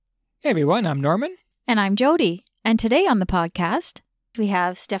Hey everyone, I'm Norman. And I'm Jody. And today on the podcast, we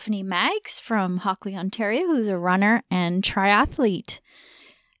have Stephanie Maggs from Hockley, Ontario, who's a runner and triathlete.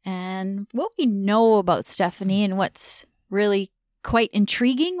 And what we know about Stephanie and what's really quite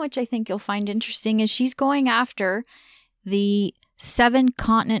intriguing, which I think you'll find interesting, is she's going after the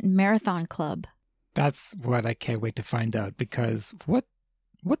 7-Continent Marathon Club. That's what I can't wait to find out, because what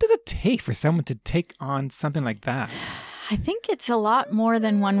does it take for someone to take on something like that? I think it's a lot more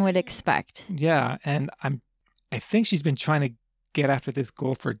than one would expect. Yeah, and I think she's been trying to get after this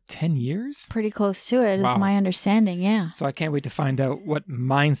goal for 10 years? Pretty close to it, Wow. is my understanding, yeah. So I can't wait to find out what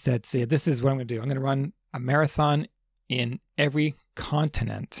mindset say, this is what I'm going to do. I'm going to run a marathon in every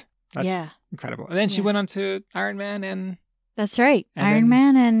continent. That's incredible. And then she went on to Ironman and... That's right.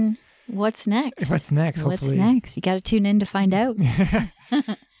 Ironman and what's next? What's next, hopefully. What's next? You got to tune in to find out.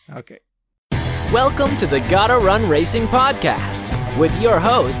 Okay. Welcome to the Gotta Run Racing Podcast. With your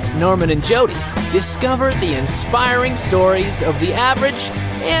hosts, Norman and Jody. Discover the inspiring stories of the average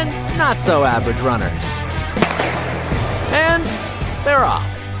and not so average runners. And they're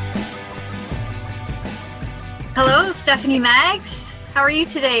off. Hello, Stephanie Maggs. How are you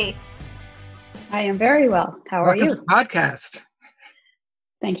today? I am very well. How are Welcome you? to the podcast.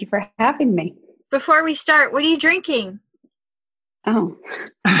 Thank you for having me. Before we start, what are you drinking? Oh,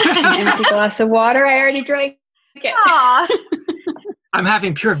 an empty glass of water. I already drank it. Aw, I'm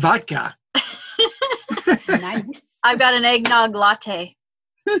having pure vodka. Nice. I've got an eggnog latte.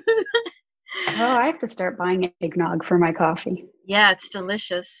 Oh, I have to start buying eggnog for my coffee. Yeah, it's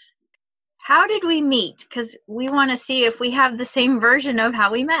delicious. How did we meet? Because we want to see if we have the same version of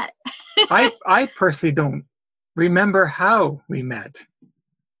how we met. I personally don't remember how we met.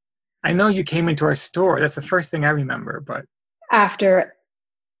 I know you came into our store. That's the first thing I remember, but... After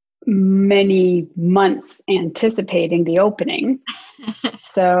many months anticipating the opening.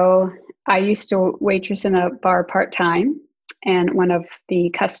 So I used to waitress in a bar part-time, and one of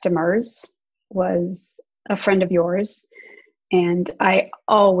the customers was a friend of yours. And I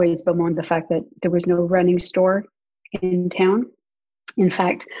always bemoaned the fact that there was no running store in town. In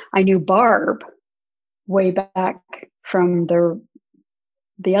fact, I knew Barb way back from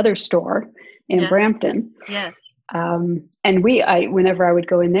the other store in Brampton. Yes. And whenever I would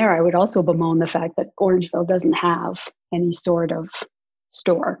go in there, I would also bemoan the fact that Orangeville doesn't have any sort of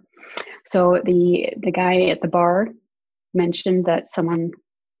store. So the guy at the bar mentioned that someone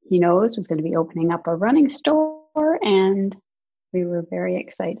he knows was going to be opening up a running store, and we were very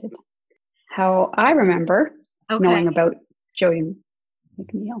excited. How I remember knowing about Jody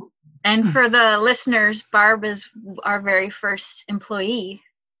McNeil. And for the listeners, Barb is our very first employee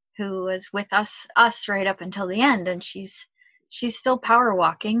who was with us right up until the end, and she's still power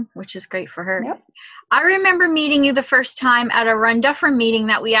walking, which is great for her. Yep. I remember meeting you the first time at a Run Dufferin meeting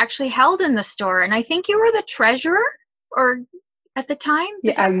that we actually held in the store, and I think you were the treasurer, or at the time.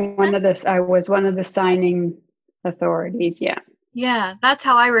 I was one of the signing authorities. Yeah. Yeah, that's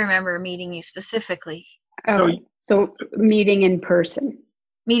how I remember meeting you specifically. So meeting in person.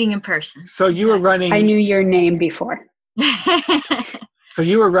 Meeting in person. So you were running... I knew your name before. So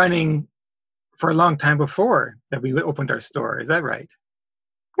you were running for a long time before that we opened our store. Is that right?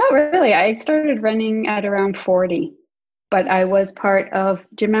 Not really. I started running at around 40, but I was part of,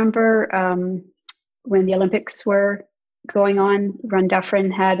 do you remember when the Olympics were going on, Run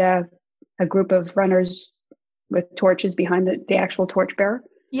Dufferin had a group of runners with torches behind the actual torchbearer?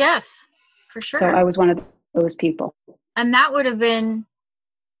 Yes, for sure. So I was one of those people. And that would have been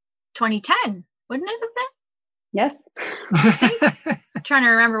 2010, wouldn't it have been? Yes. I'm trying to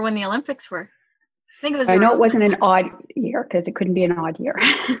remember when the Olympics were. I think it was. I know it wasn't an odd year because it couldn't be an odd year.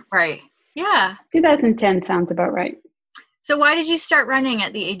 Right. Yeah. 2010 sounds about right. So why did you start running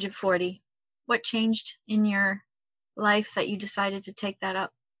at the age of 40? What changed in your life that you decided to take that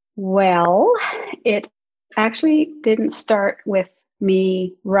up? Well, it actually didn't start with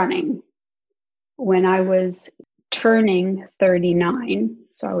me running. When I was turning 39,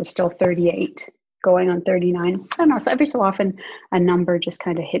 so I was still 38, going on 39. I don't know, so every so often a number just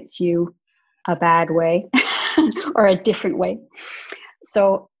kind of hits you a bad way or a different way.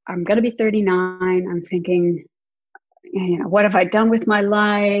 So I'm going to be 39. I'm thinking, what have I done with my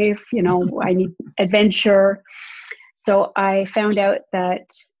life? I need adventure. So I found out that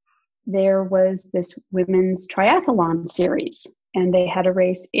there was this women's triathlon series, and they had a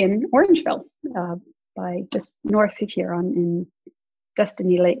race in Orangeville, by just north of here in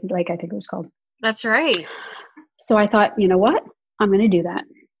Destiny Lake, I think it was called. That's right. So I thought, you know what? I'm going to do that.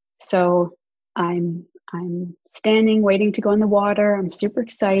 So I'm standing, waiting to go in the water. I'm super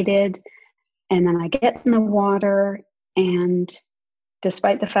excited. And then I get in the water and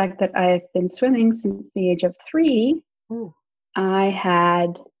despite the fact that I've been swimming since the age of 3, I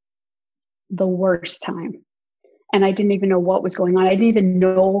had the worst time. And I didn't even know what was going on. I didn't even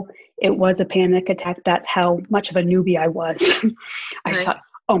know it was a panic attack. That's how much of a newbie I was. I just thought,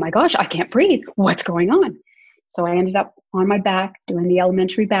 oh my gosh, I can't breathe. What's going on? So I ended up on my back doing the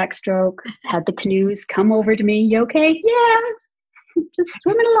elementary backstroke, had the canoes come over to me. You okay? Yes, just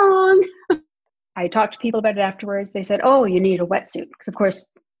swimming along. I talked to people about it afterwards. They said, oh, you need a wetsuit. Because of course,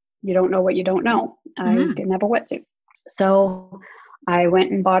 you don't know what you don't know. I didn't have a wetsuit. So I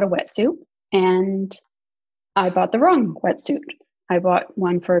went and bought a wetsuit, and I bought the wrong wetsuit. I bought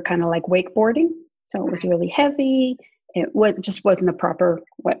one for kind of like wakeboarding. So it was really heavy. It just wasn't a proper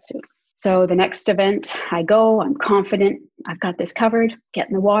wetsuit. So the next event I go, I'm confident. I've got this covered, get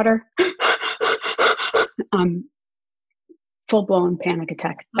in the water. Full-blown panic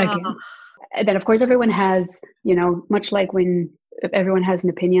attack again. And then of course everyone has, much like when everyone has an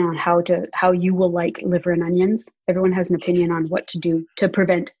opinion on how you will like liver and onions, everyone has an opinion on what to do to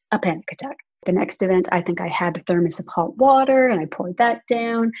prevent a panic attack. The next event, I think I had a thermos of hot water and I poured that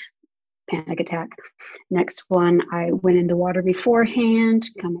down. Panic attack. Next one, I went in the water beforehand,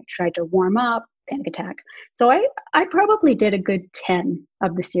 kind of tried to warm up, panic attack. So I probably did a good 10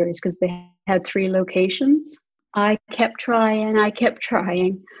 of the series because they had 3 locations. I kept trying.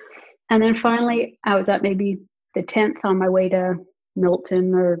 And then finally, I was at maybe the 10th on my way to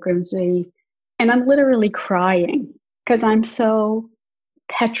Milton or Grimsby. And I'm literally crying because I'm so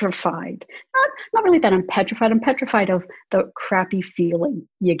petrified. Not really that I'm petrified. I'm petrified of the crappy feeling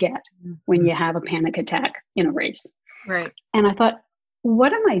you get when you have a panic attack in a race. Right. And I thought,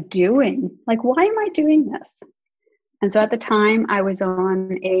 what am I doing? Like, why am I doing this? And so at the time I was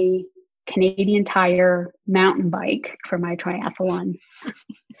on a Canadian Tire mountain bike for my triathlon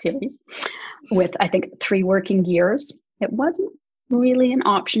series with, I think, 3 working gears. It wasn't really an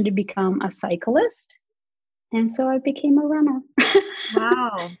option to become a cyclist. And so I became a runner.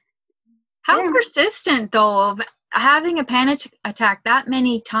 Wow. How persistent, though, of having a panic attack that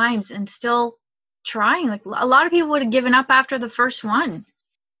many times and still trying. Like a lot of people would have given up after the first one.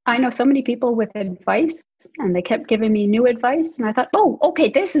 I know so many people with advice, and they kept giving me new advice. And I thought, oh, okay,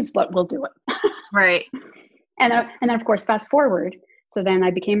 this is what we'll do it. Right. And then, of course, fast forward. So then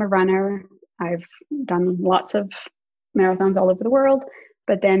I became a runner. I've done lots of marathons all over the world.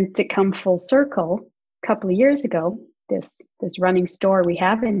 But then to come full circle, a couple of years ago, this running store we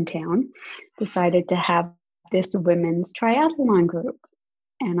have in town decided to have this women's triathlon group.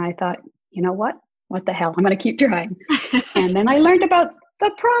 And I thought, you know what? What the hell? I'm going to keep trying. And then I learned about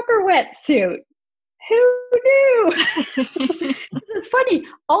the proper wetsuit. Who knew? It's funny.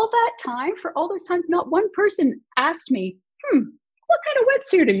 All that time, for all those times, not one person asked me, what kind of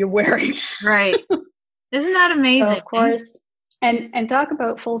wetsuit are you wearing? Right. Isn't that amazing? So of course. And talk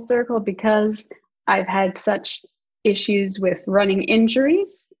about full circle, because I've had such issues with running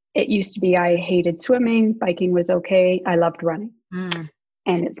injuries. It used to be I hated swimming, biking was okay, I loved running. And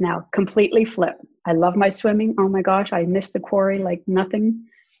it's now completely flipped. I love my swimming. Oh my gosh, I miss the quarry like nothing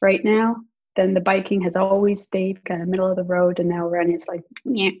right now. Then the biking has always stayed kind of middle of the road, and now running, it's like,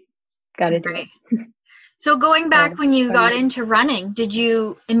 gotta do it. So going back when you got into running, did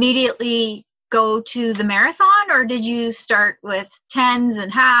you immediately go to the marathon, or did you start with 10s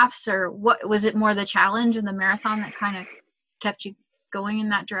and halves, or what was it more the challenge and the marathon that kind of kept you going in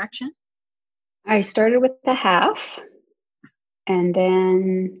that direction? I started with the half, and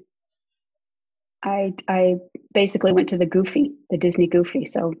then I basically went to the Disney Goofy.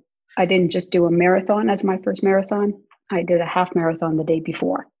 So I didn't just do a marathon as my first marathon. I did a half marathon the day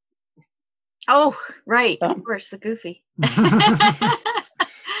before. Oh, right. So. Of course, the Goofy.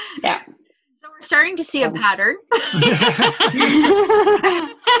 Yeah. So we're starting to see a pattern.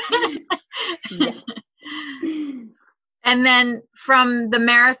 Yeah. And then from the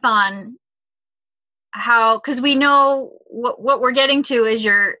marathon, because we know what we're getting to is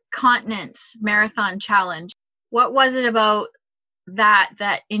your continents marathon challenge. What was it about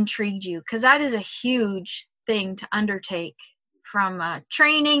that intrigued you? Because that is a huge thing to undertake, from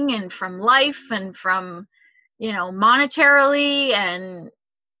training and from life and from, monetarily and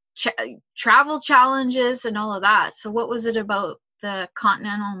travel challenges and all of that. So what was it about the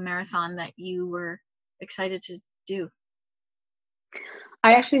Continental Marathon that you were excited to do?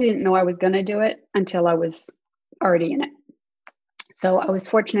 I actually didn't know I was going to do it until I was already in it. So I was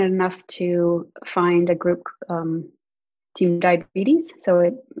fortunate enough to find a group, Team Diabetes. So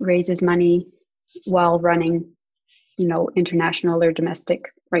it raises money while running, international or domestic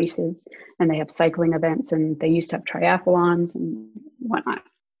races. And they have cycling events, and they used to have triathlons and whatnot.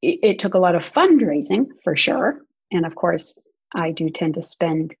 It took a lot of fundraising for sure. And of course, I do tend to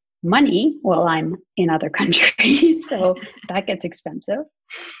spend money while I'm in other countries, so that gets expensive.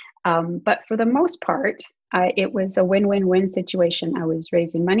 But for the most part, it was a win-win-win situation. I was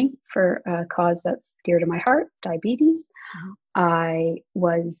raising money for a cause that's dear to my heart, diabetes. I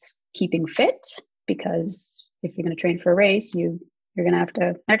was keeping fit because if you're going to train for a race, you're going to have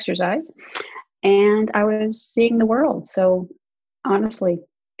to exercise. And I was seeing the world. So honestly,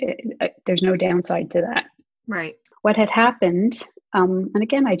 there's no downside to that. Right. What had happened, and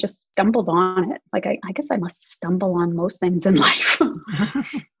again, I just stumbled on it. Like, I guess I must stumble on most things in life.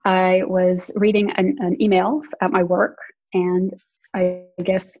 I was reading an email at my work, and I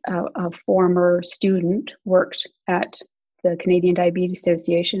guess a former student worked at the Canadian Diabetes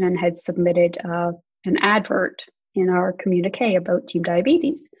Association and had submitted an advert in our communique about Team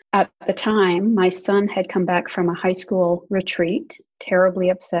Diabetes. At the time, my son had come back from a high school retreat, terribly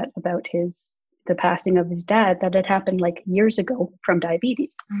upset about the passing of his dad that had happened like years ago from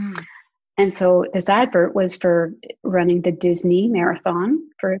diabetes. And so this advert was for running the Disney Marathon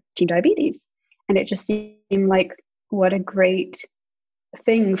for Team Diabetes. And it just seemed like what a great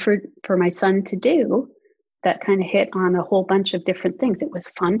thing for my son to do that kind of hit on a whole bunch of different things. It was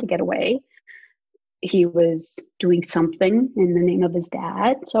fun to get away. He was doing something in the name of his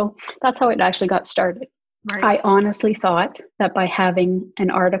dad. So that's how it actually got started. Right. I honestly thought that by having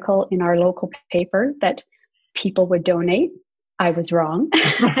an article in our local paper that people would donate. I was wrong.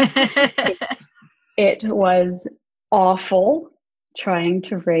 It was awful trying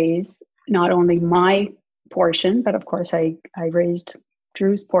to raise not only my portion, but of course I raised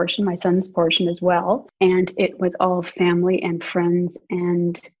Drew's portion, my son's portion as well. And it was all family and friends,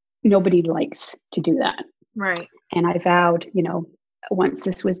 and nobody likes to do that. Right. And I vowed, once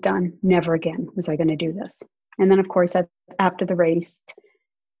this was done, never again was I going to do this. And then, of course, after the race,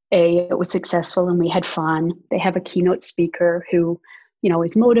 it was successful and we had fun. They have a keynote speaker who,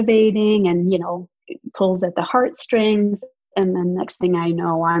 is motivating and, pulls at the heartstrings. And then next thing I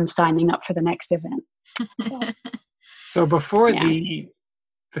know, I'm signing up for the next event. So before the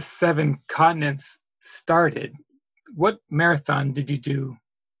 7 continents started, what marathon did you do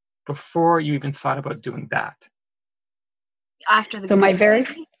before you even thought about doing that? After the my very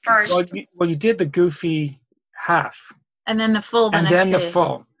first. Well, you did the Goofy half. And then the full. The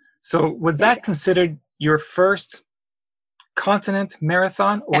full. So was that considered your first continent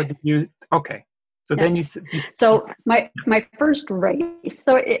marathon, or did you? Okay. So then you. So my first race.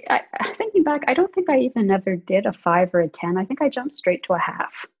 So thinking back, I don't think I even ever did a 5 or a 10. I think I jumped straight to a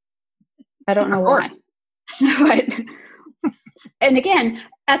half. I don't know why. But and again,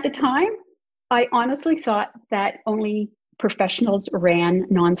 at the time, I honestly thought that only professionals ran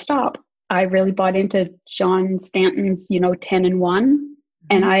nonstop. I really bought into John Stanton's, 10 and 1.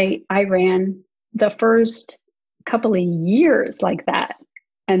 And I ran the first couple of years like that.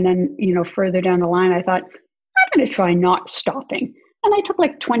 And then, further down the line, I thought, I'm going to try not stopping. And I took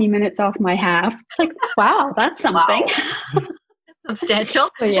like 20 minutes off my half. It's like, wow, that's something. Wow. Substantial.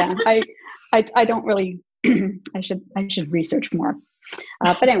 So yeah, I don't really, I should research more.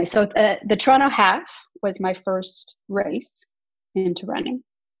 But anyway, so the Toronto half was my first race into running.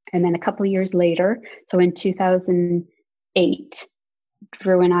 And then a couple of years later, so in 2008,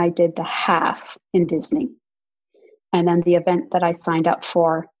 Drew and I did the half in Disney. And then the event that I signed up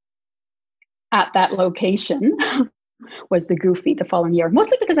for at that location was the Goofy the following year,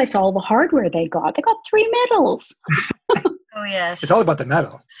 mostly because I saw all the hardware they got. They got 3 medals. Oh, yes. It's all about the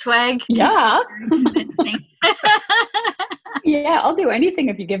medal. Swag. Yeah. Yeah, I'll do anything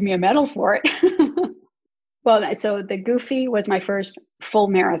if you give me a medal for it. Well, so the Goofy was my first full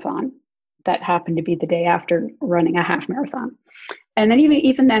marathon. That happened to be the day after running a half marathon. And then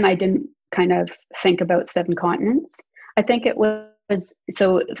even then, I didn't kind of think about 7 continents. I think it was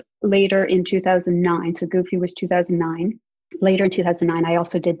so later in 2009. So Goofy was 2009. Later in 2009, I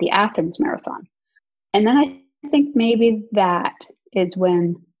also did the Athens Marathon. And then I think maybe that is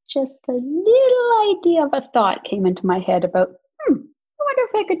when just a little idea of a thought came into my head about, I wonder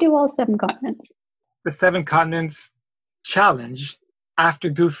if I could do all 7 continents. The 7 continents challenge after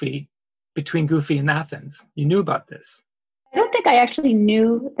Goofy, between Goofy and Athens. You knew about this. I don't think I actually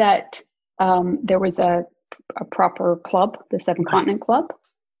knew that there was a proper club, the 7 Continent Club.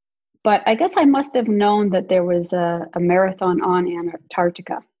 But I guess I must have known that there was a marathon on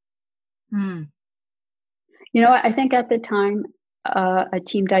Antarctica. I think at the time, a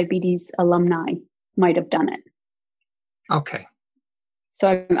Team Diabetes alumni might have done it. Okay.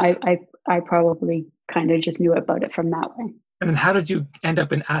 So I probably kind of just knew about it from that way. And then how did you end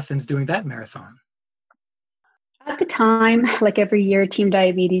up in Athens doing that marathon? At the time, like every year, Team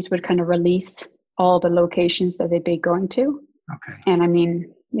Diabetes would kind of release all the locations that they'd be going to. Okay. And I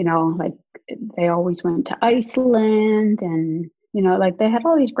mean, like they always went to Iceland, and like they had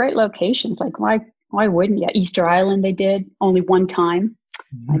all these great locations. Like why wouldn't you? Easter Island they did only one time.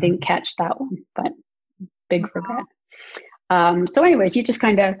 I didn't catch that one, but big regret. So anyways, you just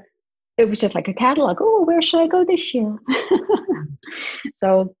it was just like a catalog. Oh, where should I go this year?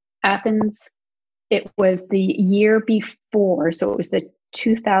 So Athens, it was the year before. So it was the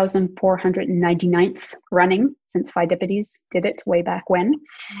 2,499th running since Pheidippides did it way back when.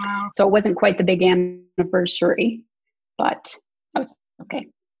 Wow. So it wasn't quite the big anniversary, but that was okay.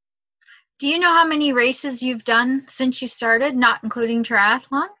 Do you know how many races you've done since you started, not including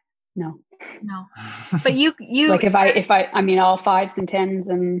triathlon? No. But you like if I mean all 5s and 10s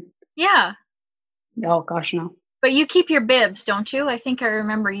and yeah. Oh gosh, no. But you keep your bibs, don't you? I think I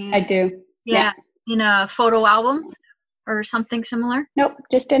remember you. I do. Yeah. In a photo album or something similar? Nope,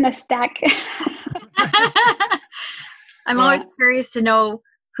 just in a stack. I'm always curious to know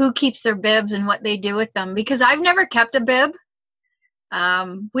who keeps their bibs and what they do with them, because I've never kept a bib.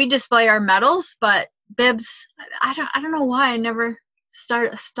 We display our medals, but bibs, I don't know why I never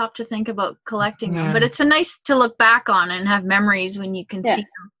stopped to think about collecting them. But it's a nice to look back on and have memories when you can see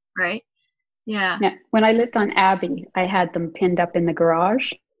them, right? Yeah. When I lived on Abbey, I had them pinned up in the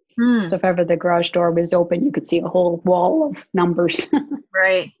garage. So if ever the garage door was open, you could see a whole wall of numbers.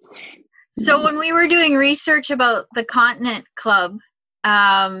 Right. So when we were doing research about the Continent Club,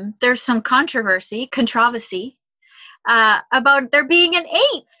 there's some controversy about there being an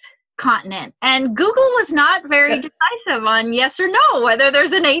 8th continent. And Google was not very decisive on yes or no, whether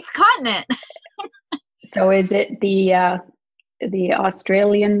there's an 8th continent. So is it the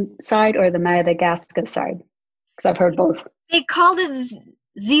Australian side or the Madagascar side? Because I've heard both. They called it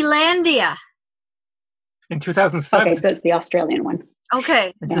Zealandia. In 2007. Okay, so it's the Australian one.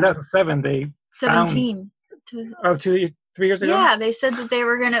 Okay. In 2007, they 17. found... 3 years ago? Yeah, they said that they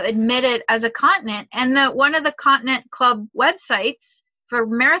were going to admit it as a continent. And that one of the Continent Club websites for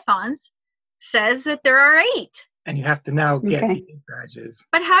marathons says that there are 8. And you have to now get 8 badges.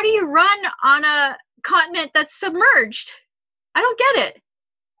 But how do you run on a continent that's submerged? I don't get it.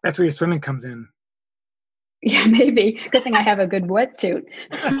 That's where your swimming comes in. Yeah, maybe. Good thing I have a good wetsuit.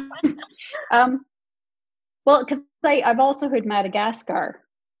 Well, because I've also heard Madagascar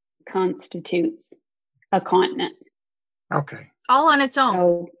constitutes a continent. Okay. All on its own.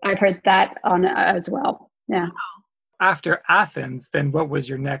 So I've heard that on as well. Yeah. After Athens, then what was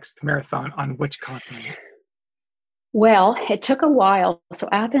your next marathon on which continent? Well, it took a while. So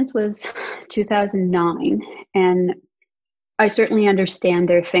Athens was 2009, and I certainly understand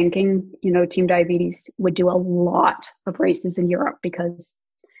their thinking. Team Diabetes would do a lot of races in Europe because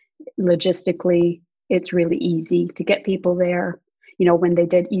logistically, it's really easy to get people there. When they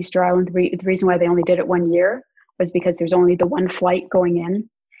did Easter Island, the reason why they only did it 1 year was because there's only the one flight going in.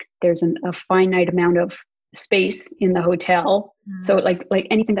 There's a finite amount of space in the hotel. So like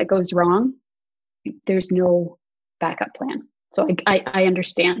anything that goes wrong, there's no backup plan. So I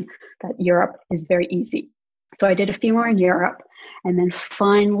understand that Europe is very easy. So I did a few more in Europe. And then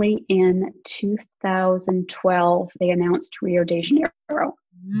finally in 2012, they announced Rio de Janeiro.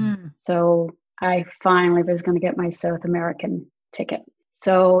 So I finally was going to get my South American ticket.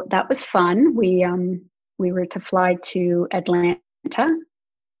 So that was fun. We were to fly to Atlanta.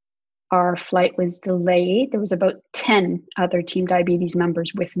 Our flight was delayed. There was about 10 other Team Diabetes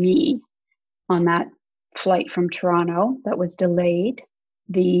members with me on that flight from Toronto that was delayed.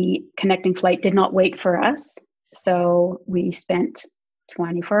 The connecting flight did not wait for us. So we spent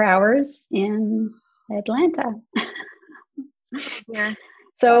 24 hours in Atlanta. Yeah.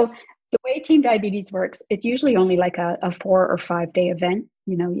 So the way Team Diabetes works, it's usually only like a 4 or 5 day event.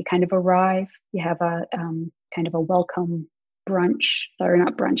 You kind of arrive, you have a kind of a welcome brunch, or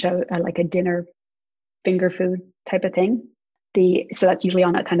not brunch, like a dinner, finger food type of thing. So that's usually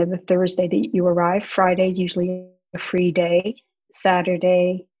on a kind of a Thursday that you arrive. Friday is usually a free day.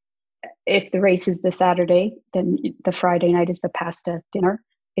 Saturday, if the race is the Saturday, then the Friday night is the pasta dinner.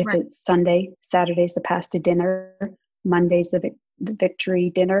 If it's Sunday, Saturday's the pasta dinner. Monday's the victory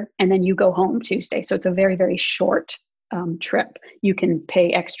dinner, and then you go home Tuesday. So it's a very, very short trip. You can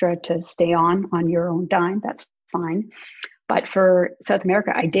pay extra to stay on your own dime. That's fine. But for South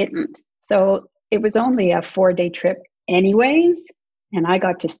America, I didn't. So it was only a 4-day trip anyways, and I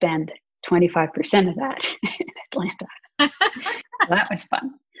got to spend 25% of that in Atlanta. So that was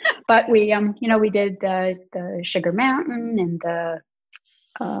fun. But we did the Sugar Mountain and the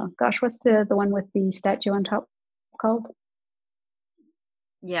what's the one with the statue on top called?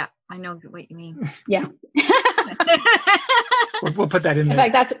 Yeah, I know what you mean. Yeah. We'll put that in there.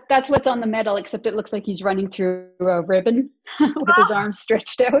 In fact, that's what's on the medal, except it looks like he's running through a ribbon with his arms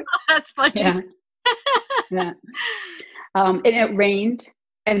stretched out. That's funny. Yeah. Yeah. And it rained,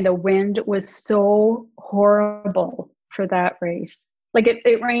 and the wind was so horrible for that race. Like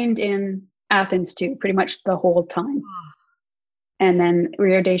it rained in Athens too, pretty much the whole time. And then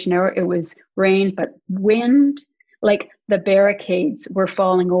Rio de Janeiro, it was rain, but wind, like the barricades were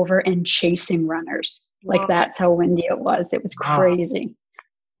falling over and chasing runners. Like that's how windy it was. It was crazy.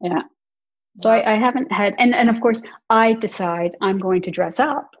 Yeah. So I haven't had, and of course I decide I'm going to dress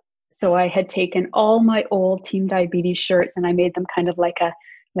up. So I had taken all my old Team Diabetes shirts and I made them kind of like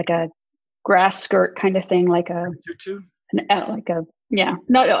a grass skirt kind of thing, like a tutu,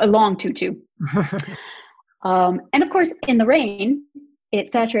 not a long tutu. And of course, in the rain,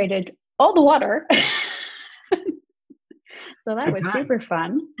 it saturated all the water. So that was super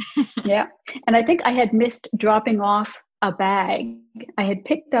fun. Yeah. And I think I had missed dropping off a bag. I had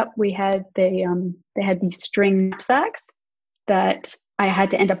picked up, they had these string knapsacks that I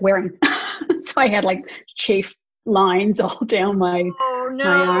had to end up wearing. So I had like chafe lines all down my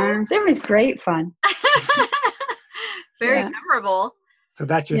arms. It was great fun. Very memorable. So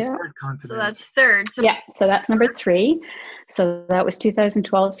that's your third continent. So that's third. So that's number 3. So that was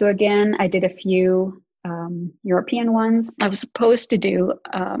 2012. So again, I did a few European ones. I was supposed to do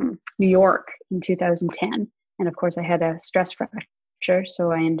New York in 2010. And of course I had a stress fracture.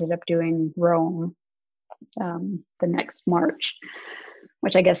 So I ended up doing Rome the next March,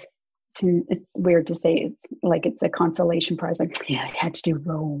 which I guess it's weird to say. It's like it's a consolation prize. Like, yeah, I had to do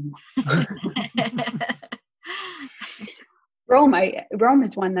Rome. Rome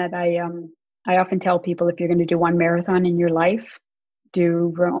is one that I often tell people, if you're going to do one marathon in your life,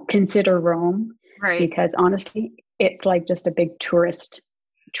 do Rome. Consider Rome, right? Because honestly, it's like just a big tourist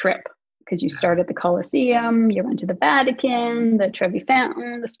trip. Because you start at the Colosseum, you went to the Vatican, the Trevi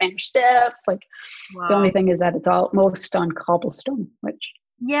Fountain, the Spanish Steps. Like the only thing is that it's almost on cobblestone. Which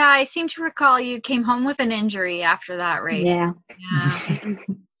I seem to recall you came home with an injury after that race. Yeah.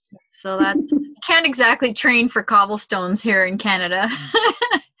 So that's can't exactly train for cobblestones here in Canada.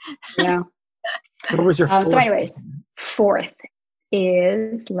 Yeah. So what was your fourth? So anyways, fourth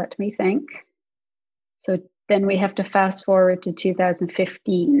is, let me think. So then we have to fast forward to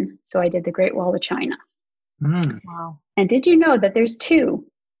 2015. So I did the Great Wall of China. Wow. And did you know that there's 2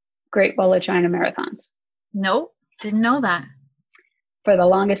 Great Wall of China marathons? Nope. Didn't know that. For the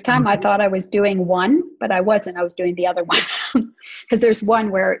longest time, I thought I was doing one, but I wasn't. I was doing the other one. Because there's one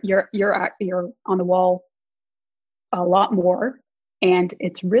where you're on the wall a lot more, and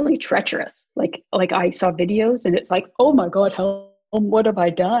it's really treacherous. Like I saw videos, and it's like, oh my God, what have I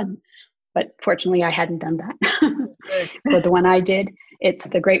done? But fortunately, I hadn't done that. So the one I did, it's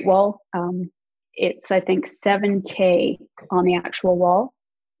the Great Wall. It's I think 7K on the actual wall.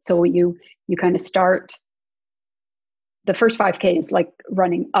 So you kind of start. The first 5K is like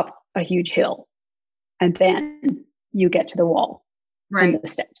running up a huge hill, and then you get to the wall, right? And the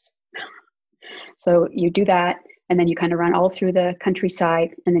steps. So you do that, and then you kind of run all through the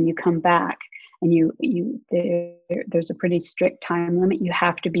countryside, and then you come back, and there's a pretty strict time limit. You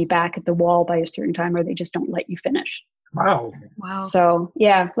have to be back at the wall by a certain time, or they just don't let you finish. Wow. So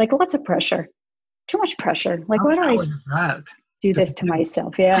like lots of pressure, too much pressure. Like why do I do this to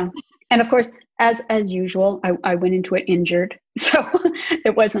myself? Yeah. And of course, as usual, I went into it injured. So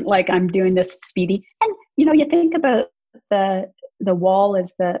it wasn't like I'm doing this speedy. And, you think about the wall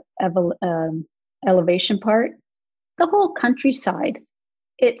as the elevation part. The whole countryside,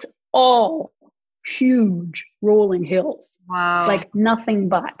 it's all huge rolling hills. Wow. Like nothing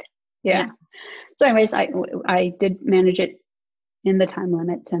but. Yeah. So anyways, I did manage it in the time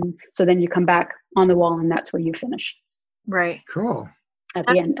limit. And so then you come back on the wall, and that's where you finish. Right. Cool. At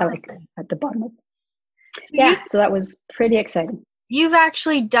the end, like at the bottom of it. So that was pretty exciting. You've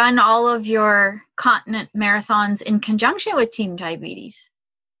actually done all of your continent marathons in conjunction with Team Diabetes.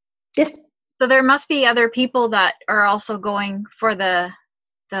 Yes. So there must be other people that are also going for the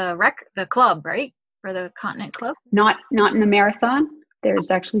club, right? For the Continent Club? Not in the marathon. There's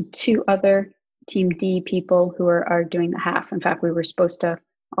actually 2 other Team D people who are doing the half. In fact, we were supposed to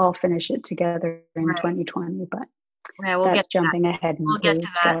all finish it together in 2020, but that's jumping ahead. We'll get to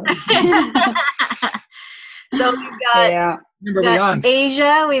that. So we've got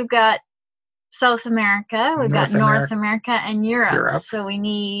Asia, we've got South America, we've got North America and Europe. So we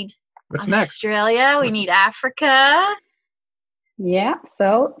need Australia, we need Africa. Yeah.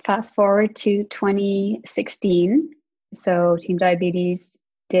 So fast forward to 2016. So Team Diabetes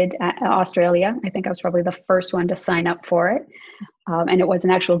did Australia. I think I was probably the first one to sign up for it. And it was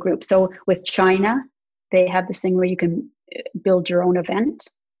an actual group. So with China, they have this thing where you can build your own event.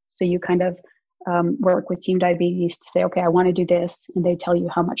 So you kind of work with Team Diabetes to say, okay, I want to do this, and they tell you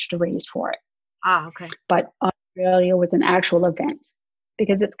how much to raise for it. Okay. But Australia was an actual event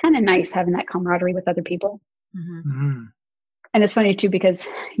because it's kind of nice having that camaraderie with other people. Mm-hmm. And it's funny too, because,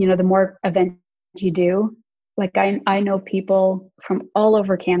 the more events you do, like I know people from all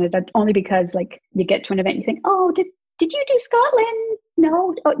over Canada, only because like you get to an event, you think, oh, did you do Scotland?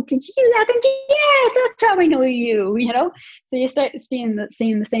 No. Oh, did you do Elgin? Yes, that's how I know you, So you start seeing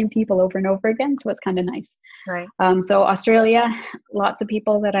the same people over and over again. So it's kind of nice. Right. So Australia, lots of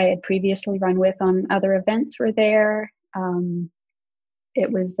people that I had previously run with on other events were there.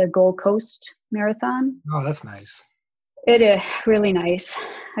 It was the Gold Coast Marathon. Oh, that's nice. It is really nice.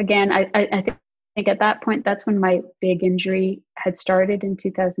 Again, I think at that point, that's when my big injury had started in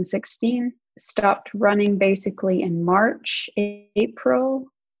 2016. Stopped running basically in March, April,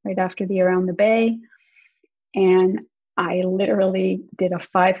 right after the Around the Bay. And I literally did a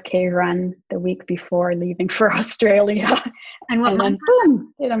 5K run the week before leaving for Australia. And what month? Then,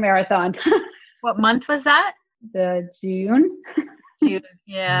 boom, did a marathon. What month was that? June. June,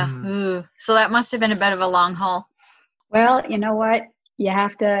 yeah. Ooh. So that must have been a bit of a long haul. Well, you know what? You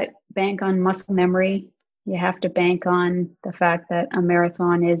have to bank on muscle memory. You have to bank on the fact that a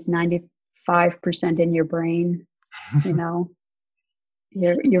marathon is 95% in your brain.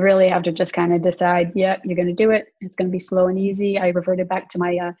 You really have to just kind of decide, yeah, you're going to do it. It's going to be slow and easy. I reverted back to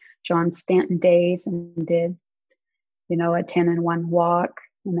my John Stanton days and did, a 10-and-1 walk.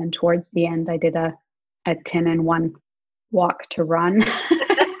 And then towards the end, I did a 10-and-1 walk to run.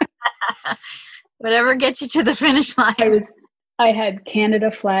 Whatever gets you to the finish line. I had Canada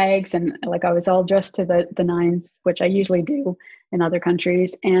flags, and like I was all dressed to the nines, which I usually do in other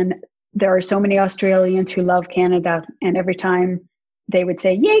countries. And there are so many Australians who love Canada. And every time they would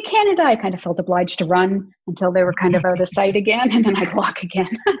say, "Yay, Canada," I kind of felt obliged to run until they were kind of out of sight again. And then I'd walk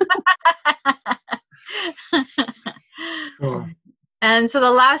again. Cool. And so the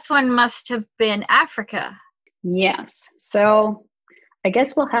last one must have been Africa. Yes. So I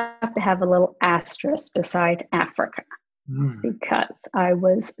guess we'll have to have a little asterisk beside Africa. Because I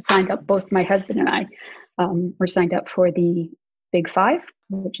was signed up, both my husband and I were signed up for the Big Five,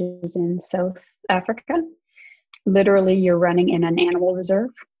 which is in South Africa. Literally, you're running in an animal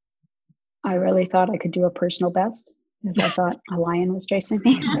reserve. I really thought I could do a personal best because I thought a lion was chasing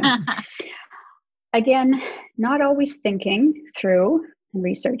me. Again, not always thinking through and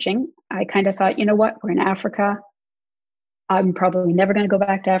researching. I kind of thought, you know what, we're in Africa. I'm probably never going to go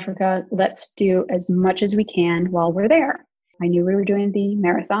back to Africa. Let's do as much as we can while we're there. I knew we were doing the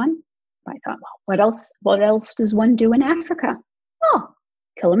marathon. I thought, well, what else does one do in Africa? Oh,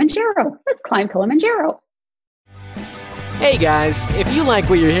 Kilimanjaro. Let's climb Kilimanjaro. Hey guys, if you like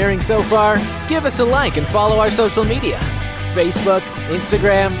what you're hearing so far, give us a like and follow our social media. Facebook,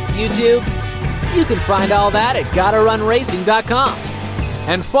 Instagram, YouTube. You can find all that at GottaRunRacing.com.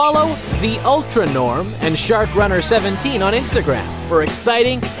 And follow The Ultra Norm and Shark Runner 17 on Instagram for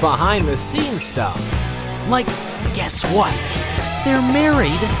exciting behind-the-scenes stuff. Like, guess what? They're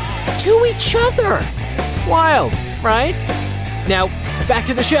married to each other. Wild, right? Now, back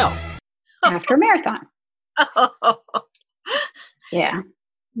to the show. After marathon. Yeah.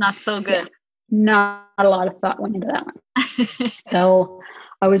 Not so good. Not a lot of thought went into that one. So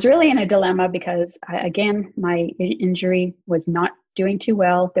I was really in a dilemma because, again, my injury was not doing too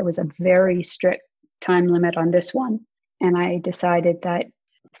well. There was a very strict time limit on this one. And I decided that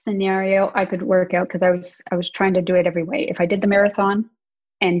scenario I could work out because I was trying to do it every way. If I did the marathon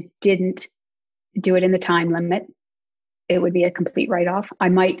and didn't do it in the time limit, it would be a complete write-off. I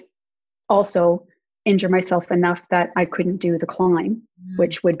might also injure myself enough that I couldn't do the climb,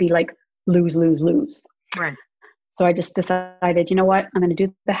 which would be like lose. Right. So I just decided, you know what? I'm going to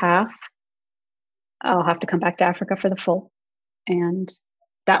do the half. I'll have to come back to Africa for the full. And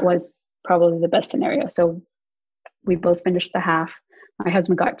that was probably the best scenario. So we both finished the half. My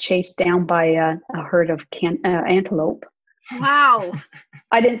husband got chased down by a herd of antelope. Wow.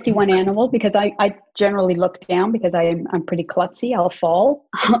 I didn't see one animal because I generally look down because I'm pretty klutzy. I'll fall.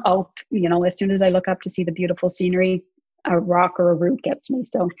 As soon as I look up to see the beautiful scenery, a rock or a root gets me.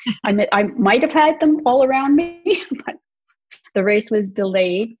 So I might have had them all around me, but the race was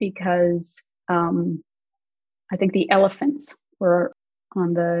delayed because I think the elephants were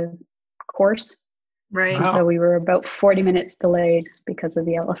on the course. Right. And so we were about 40 minutes delayed because of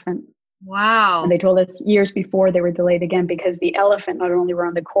the elephant. Wow. And they told us years before they were delayed again because the elephant not only were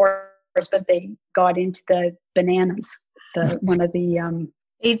on the course, but they got into the bananas, one of the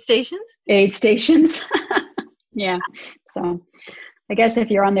aid stations. Yeah. So I guess if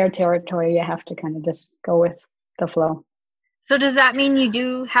you're on their territory, you have to kind of just go with the flow. So does that mean you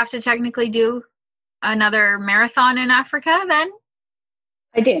do have to technically do another marathon in Africa then?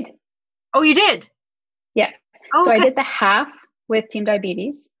 I did. Oh, you did? Yeah. Oh, so okay. I did the half with Team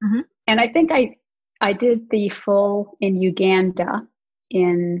Diabetes. Mhm. And I think I did the full in Uganda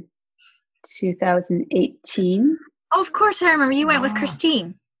in 2018. Oh, of course I remember. You went with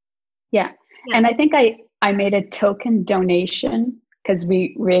Christine. Yeah. Yes. And I think I made a token donation because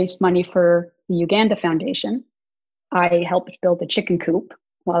we raised money for the Uganda Foundation. I helped build a chicken coop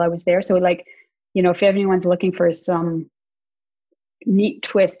while I was there. So like, if anyone's looking for some neat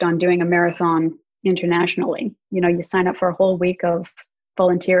twist on doing a marathon internationally, you sign up for a whole week of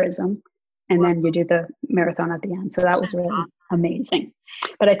volunteerism and then you do the marathon at the end. So that was really amazing.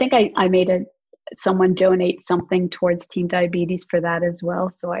 But I think I made someone donate something towards Team Diabetes for that as well.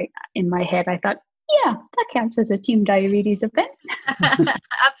 So in my head, I thought, yeah, that counts as a Team Diabetes event.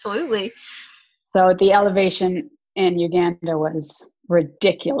 Absolutely. So the elevation in Uganda was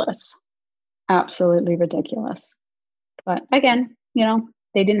ridiculous. Absolutely ridiculous. But again,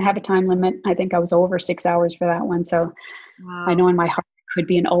 they didn't have a time limit. I think I was over 6 hours for that one. So Wow. I know in my heart I could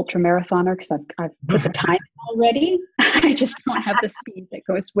be an ultra marathoner because I've put the time already. I just don't have the speed that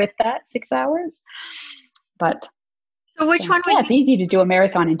goes with that 6 hours. But so which one would it's easy to do a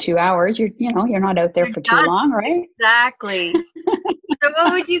marathon in 2 hours. You're not out there for too long, right? Exactly. So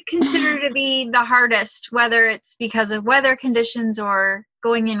what would you consider to be the hardest, whether it's because of weather conditions or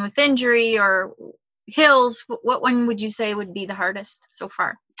going in with injury or hills? What one would you say would be the hardest so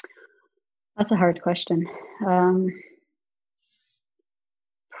far? That's a hard question.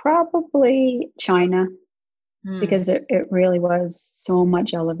 Probably China, because it really was so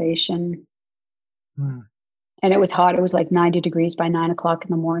much elevation. And it was hot. It was like 90 degrees by 9 o'clock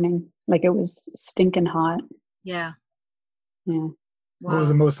in the morning. Like it was stinking hot. Yeah. Yeah. What was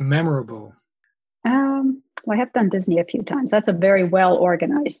the most memorable? Well, I have done Disney a few times. That's a very well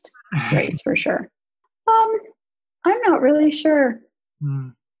organized race for sure. I'm not really sure.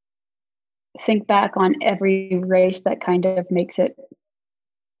 Think back on every race that kind of makes it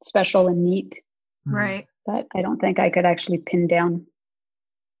special and neat. Right. But I don't think I could actually pin down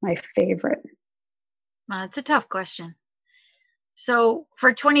my favorite. Well, it's a tough question. So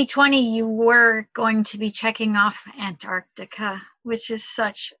for 2020, you were going to be checking off Antarctica, which is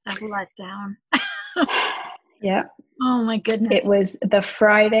such a letdown. Yeah. Oh my goodness. It was the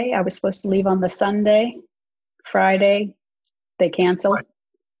Friday. I was supposed to leave on the Sunday. Friday, they canceled.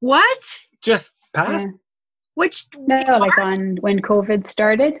 What? Just passed? Yeah. Which? No, like when COVID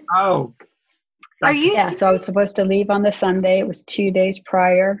started. Oh. Are you? Yeah, so I was supposed to leave on the Sunday. It was 2 days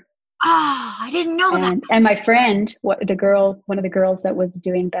prior. Oh, I didn't know that. And my friend, one of the girls that was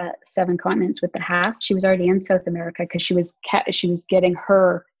doing the 7 continents with the half, she was already in South America because she was getting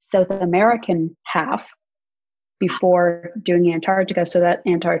her South American half before doing Antarctica, so that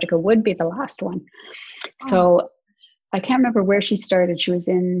Antarctica would be the last one. So I can't remember where she started. She was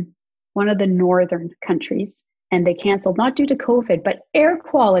in one of the northern countries, and they canceled, not due to COVID, but air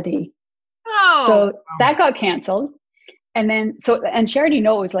quality. Oh. So that got canceled. And then, and she already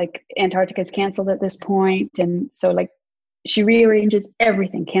knows like Antarctica is canceled at this point. And so like she rearranges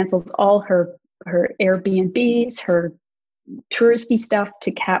everything, cancels all her Airbnbs, her touristy stuff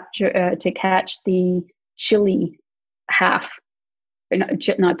to catch the Chile half.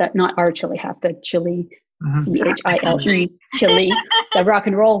 Not our Chile half, the Chile, Chile, Chile, the rock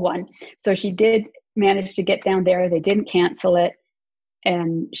and roll one. So she did manage to get down there. They didn't cancel it.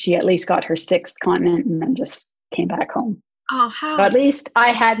 And she at least got her 6th continent and then just came back home. Oh, how? So at least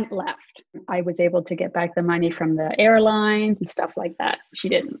I hadn't left. I was able to get back the money from the airlines and stuff like that. She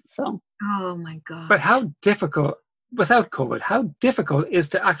didn't. So. Oh my God. But how difficult, without COVID, how difficult is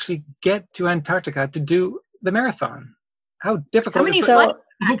to actually get to Antarctica to do the marathon? How difficult is the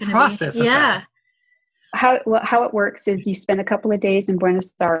whole process? Yeah. How it works is you spend a couple of days in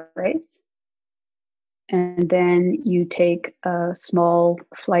Buenos Aires. And then you take a small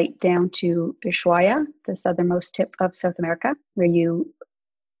flight down to Ushuaia, the southernmost tip of South America, where you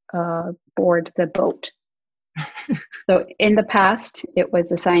board the boat. So in the past, it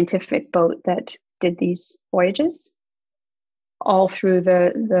was a scientific boat that did these voyages all through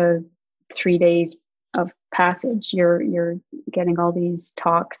the 3 days of passage. You're getting all these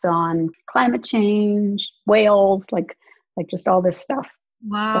talks on climate change, whales, like just all this stuff.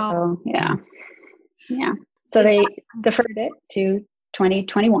 Wow. So yeah. So they deferred it to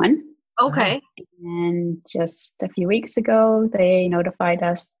 2021. Okay. And just a few weeks ago, they notified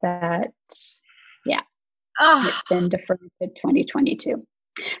us that, it's been deferred to 2022.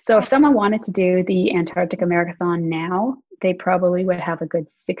 So if someone wanted to do the Antarctica Marathon now, they probably would have a good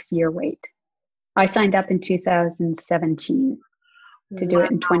 6-year wait. I signed up in 2017 to do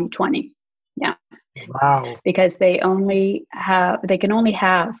it in 2020. Yeah. Wow. Because they can only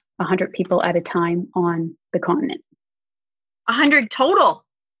have 100 people at a time on the continent. 100 total?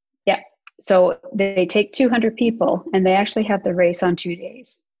 Yeah. So they take 200 people and they actually have the race on 2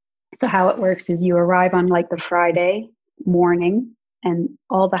 days. So how it works is you arrive on like the Friday morning, and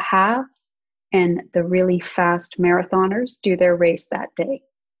all the halves and the really fast marathoners do their race that day.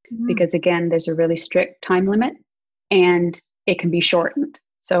 Mm-hmm. Because again, there's a really strict time limit and it can be shortened.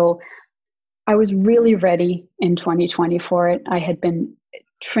 So I was really ready in 2020 for it. I had been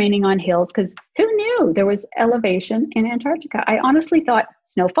training on hills because who knew there was elevation in Antarctica? I honestly thought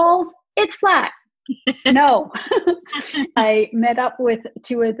snow falls, it's flat. No. I met up with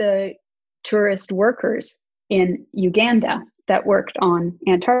 2 of the tourist workers in Uganda that worked on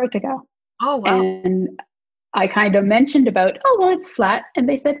Antarctica. Oh, wow. And I kind of mentioned about, oh, well, it's flat. And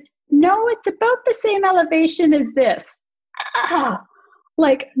they said, no, it's about the same elevation as this.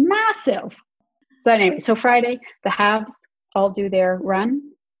 Like massive. So anyway, so Friday, the halves all do their run,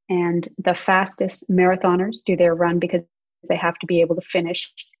 and the fastest marathoners do their run because they have to be able to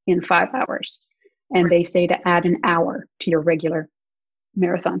finish in 5 hours. And they say to add an hour to your regular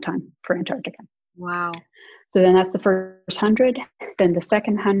marathon time for Antarctica. Wow. So then that's the first 100. Then the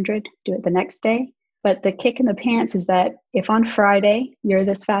second 100, do it the next day. But the kick in the pants is that if on Friday you're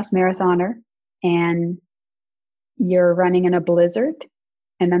this fast marathoner and you're running in a blizzard,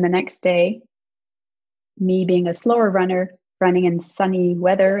 and then the next day, me being a slower runner, running in sunny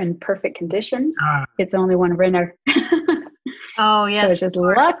weather and perfect conditions, it's only one winner. Oh, yes. So it's just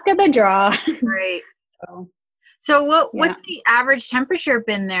luck of the draw. Great. So what's the average temperature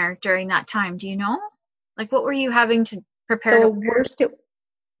been there during that time? Do you know? Like, what were you having to prepare? The worst,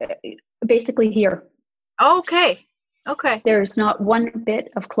 basically here. Okay. There's not one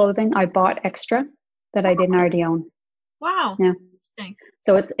bit of clothing I bought extra that I didn't already own. Wow. Yeah. Interesting.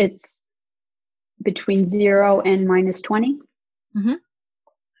 So it's between 0 and -20. Mm-hmm.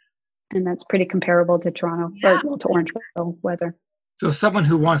 And that's pretty comparable to Toronto, or to Orangeville weather. So someone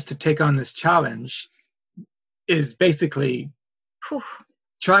who wants to take on this challenge is basically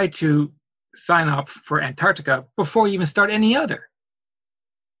try to sign up for Antarctica before you even start any other.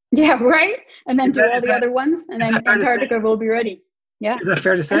 Yeah, right? And then do all the other ones, and then Antarctica will be ready. Yeah. Is that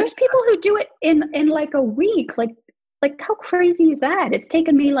fair to say? And there's people who do it in like a week. Like how crazy is that? It's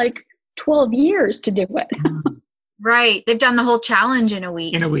taken me like 12 years to do it. Right. They've done the whole challenge in a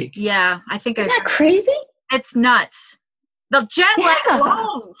week. Yeah. I think Isn't that crazy? It's nuts. The jet lag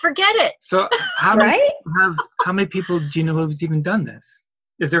alone. Forget it. So how many people do you know who's even done this?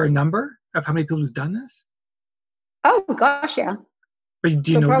 Is there a number of how many people who's done this? Oh gosh, yeah. But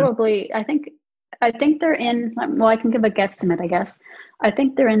do you know probably them? I think they're in, well, I can give a guesstimate, I guess. I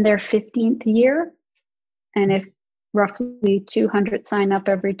think they're in their 15th year. And if roughly 200 sign up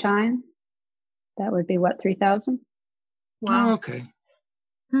every time, that would be what, 3,000? Wow. Oh, okay.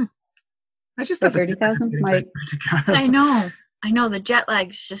 I just thought 30,000. I know. The jet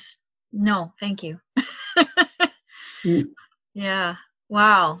lag's just no, thank you. Yeah.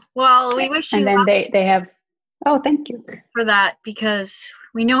 Wow. Well, we wish you. And then they have. Oh, thank you for that, because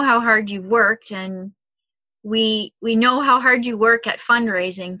we know how hard you've worked, and we know how hard you work at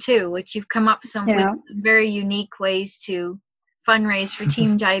fundraising too, which you've come up with very unique ways to fundraise for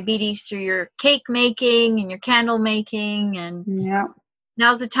Team Diabetes through your cake making and your candle making, and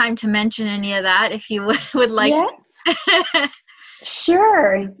now's the time to mention any of that if you would like. Yeah.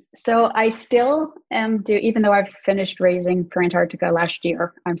 Sure. So I still am even though I've finished raising for Antarctica last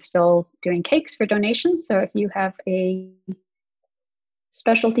year, I'm still doing cakes for donations. So if you have a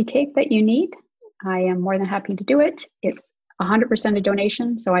specialty cake that you need, I am more than happy to do it. It's 100% a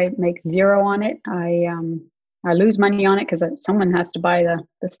donation, so I make zero on it. I lose money on it because someone has to buy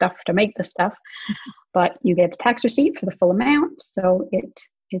the stuff to make the stuff, but you get a tax receipt for the full amount. So it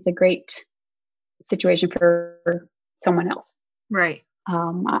is a great situation for someone else. Right.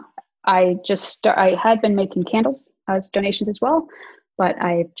 I had been making candles as donations as well, but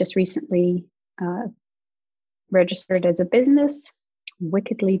I've just recently registered as a business,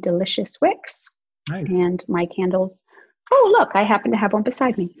 Wickedly Delicious Wicks. Nice. And my candles. Oh, look, I happen to have one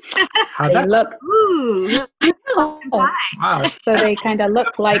beside me. They look. Ooh. I know. Wow. So they kind of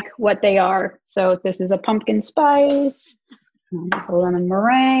look like what they are. So this is a pumpkin spice. There's a lemon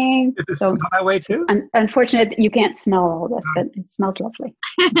meringue. Is this that way too? Unfortunate that you can't smell all this, but it smells lovely.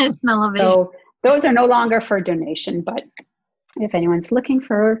 Smell of it. So those are no longer for donation, but if anyone's looking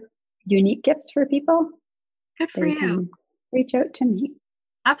for unique gifts for people, good for you. Can reach out to me.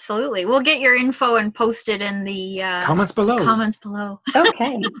 Absolutely. We'll get your info and post it in the comments below. Comments below.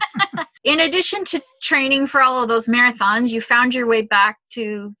 Okay. in addition to training for all of those marathons, you found your way back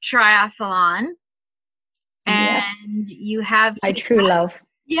to triathlon. And you have my true love.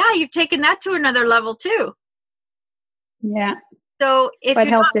 Yeah, you've taken that to another level too. Yeah. So it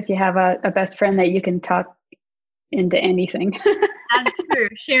helps if you have a best friend that you can talk into anything. That's true.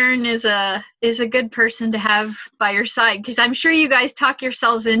 Sharon is a good person to have by your side, because I'm sure you guys talk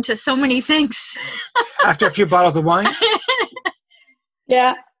yourselves into so many things. After a few bottles of wine?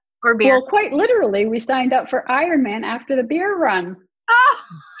 Yeah. Or beer. Well, quite literally, we signed up for Ironman after the beer run. Oh!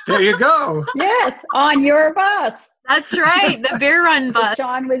 There you go. Yes, on your bus. That's right, the beer run bus.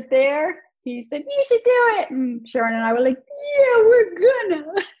 Sean was there. He said, you should do it. And Sharon and I were like, yeah, we're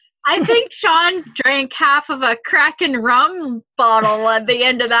gonna. I think Sean drank half of a Kraken rum bottle at the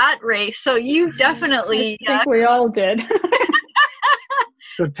end of that race. So you definitely... I think we all did.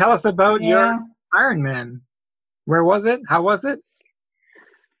 So tell us about your Ironman. Where was it? How was it?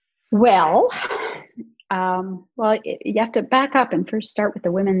 Well, you have to back up and first start with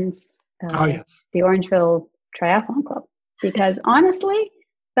the women's, the Orangeville Triathlon Club. Because honestly,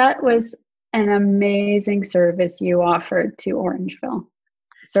 that was an amazing service you offered to Orangeville.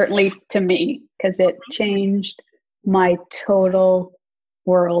 Certainly to me, because it changed my total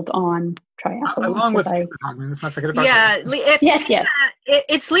world on triathlon. Along with let's not forget about that. Yes.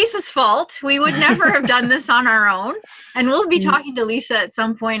 It's Lisa's fault. We would never have done this on our own. And we'll be talking to Lisa at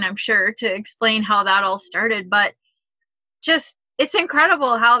some point, I'm sure, to explain how that all started. But just, it's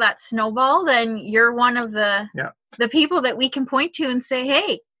incredible how that snowballed. And you're one of the people that we can point to and say,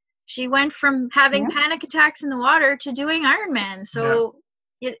 hey, she went from having panic attacks in the water to doing Ironman. So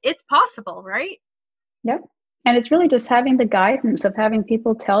it's possible, right? Yep. And it's really just having the guidance of having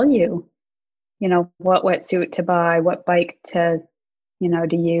people tell you, what wetsuit to buy, what bike to,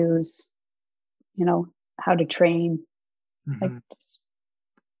 to use, how to train. Like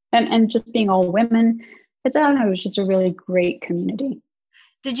and just being all women. I don't know, it was just a really great community.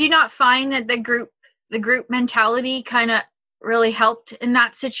 Did you not find that the group mentality kind of really helped in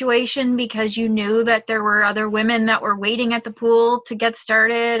that situation, because you knew that there were other women that were waiting at the pool to get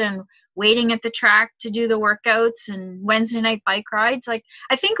started and waiting at the track to do the workouts and Wednesday night bike rides? Like,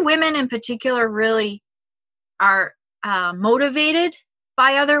 I think women in particular really are motivated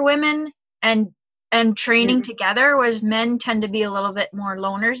by other women and training together, whereas men tend to be a little bit more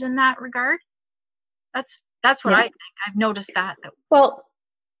loners in that regard. That's what I think. I've noticed that. Well,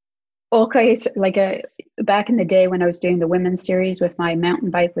 okay, so back in the day when I was doing the women's series with my mountain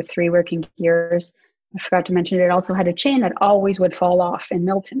bike with 3 working gears, I forgot to mention it also had a chain that always would fall off in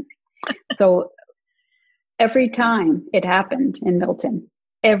Milton. So every time it happened in Milton,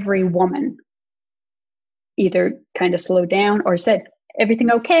 every woman either kind of slowed down or said, everything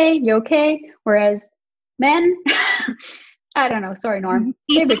okay? You okay? Whereas men, I don't know, sorry, Norm,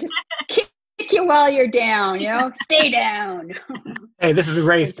 they would just kick you while you're down, stay down. Hey, this is a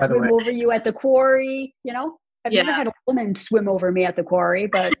race, by the way. Swim over you at the quarry, I've never had a woman swim over me at the quarry,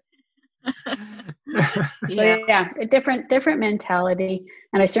 but a different mentality.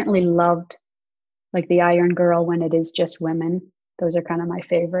 And I certainly loved the Iron Girl when it is just women. Those are kind of my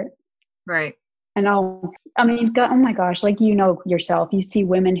favorite. Right. And oh my gosh, yourself, you see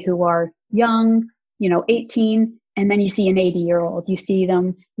women who are young, 18, and then you see an 80-year-old, you see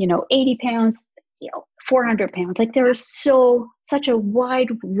them, 80 pounds, 400 pounds. There is such a wide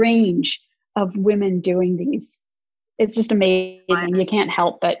range of women doing these. It's just amazing. You can't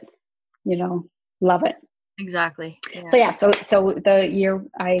help but, love it. Exactly. Yeah. So the year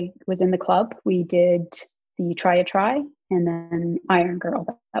I was in the club, we did the Try and then Iron Girl.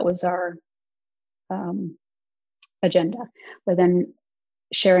 That was our agenda. But then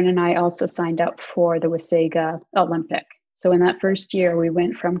Sharon and I also signed up for the Wasaga Olympic. So in that first year, we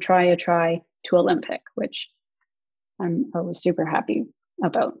went from Try to Olympic, which I was super happy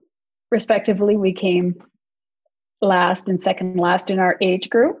about. Respectively, we came last and second last in our age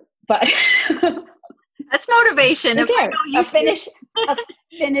group, but that's motivation. A finish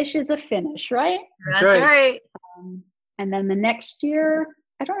is a finish, right? That's right. And then the next year,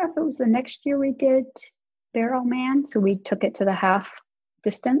 I don't know if it was the next year, we did Barrowman, so we took it to the half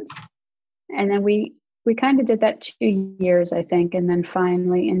distance, and then we kind of did that 2 years, I think, and then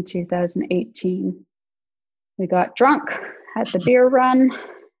finally in 2018 we got drunk at the beer run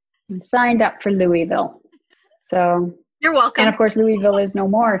and signed up for Louisville. So you're welcome. And of course Louisville is no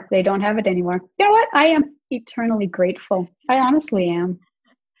more. They don't have it anymore. You know what? I am eternally grateful. I honestly am.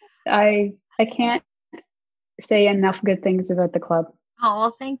 I can't say enough good things about the club. Oh,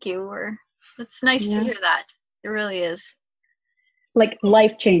 well, thank you. It's nice to hear that. It really is.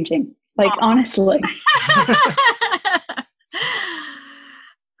 Honestly.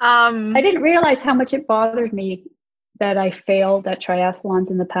 I didn't realize how much it bothered me that I failed at triathlons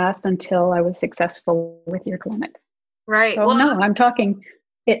in the past until I was successful with your clinic. Right. So no, I'm talking,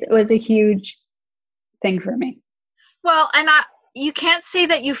 it was a huge thing for me. Well, and you can't say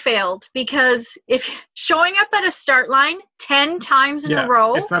that you failed, because if showing up at a start line 10 times in a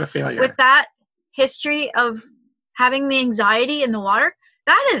row, it's not a failure. With that history of having the anxiety in the water,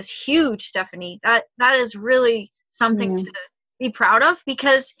 that is huge, Stephanie. That is really something to be proud of,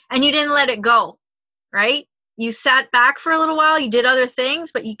 and you didn't let it go, right? You sat back for a little while, you did other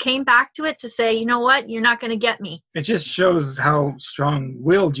things, but you came back to it to say, you know what, you're not going to get me. It just shows how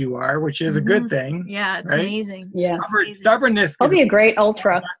strong-willed you are, which is a good thing. Yeah, it's right? amazing. Yes. Stubbornness. I'll be a great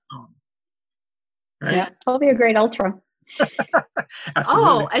ultra. Right? Yeah, I'll be a great ultra.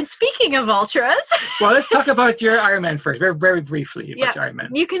 Oh, and speaking of ultras. Well, let's talk about your Ironman first, very, very briefly about your Ironman.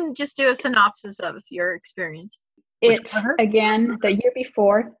 You can just do a synopsis of your experience. It's, again, the year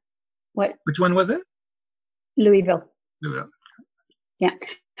before. What? Which one was it? Louisville. Yeah.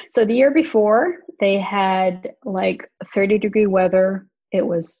 So the year before, they had like 30-degree weather. It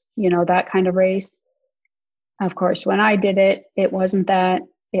was, that kind of race. Of course, when I did it, it wasn't that.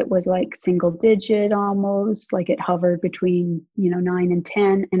 It was like single digit almost, like it hovered between, 9 and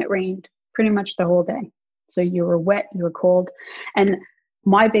 10, and it rained pretty much the whole day. So you were wet, you were cold. And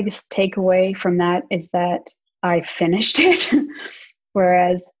my biggest takeaway from that is that I finished it,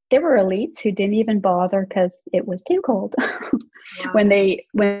 whereas there were elites who didn't even bother because it was too cold. Wow. When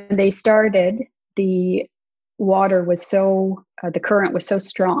they started, the water was the current was so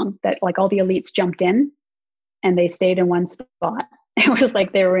strong that like all the elites jumped in and they stayed in one spot. It was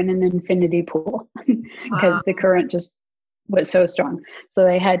like they were in an infinity pool because the current just was so strong. So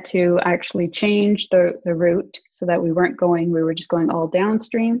they had to actually change the route so that we were just going all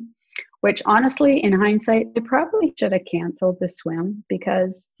downstream, which honestly, in hindsight, they probably should have canceled the swim,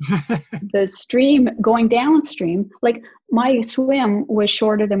 because the stream going downstream, like my swim was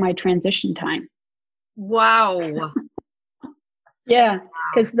shorter than my transition time. Wow. Yeah,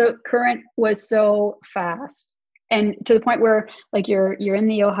 because the current was so fast. And to the point where like you're in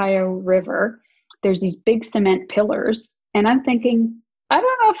the Ohio River, there's these big cement pillars. And I'm thinking, I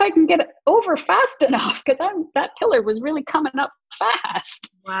don't know if I can get over fast enough, because that pillar was really coming up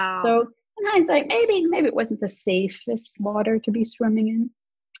fast. Wow. So in hindsight, maybe it wasn't the safest water to be swimming in.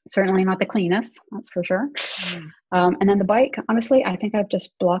 Certainly not the cleanest, that's for sure. And then the bike, honestly, I think I've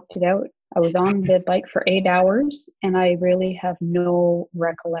just blocked it out. I was on the bike for 8 hours and I really have no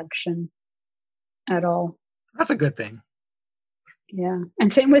recollection at all. That's a good thing. Yeah.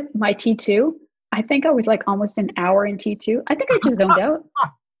 And same with my T2. I think I was like almost an hour in T2. I think I just zoned out.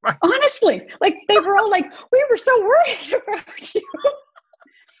 Honestly, like they were all like, we were so worried about you.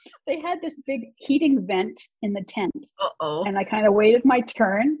 They had this big heating vent in the tent. Uh-oh. And I kind of waited my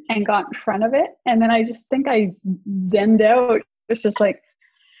turn and got in front of it. And then I just think I zenned out. It's just like,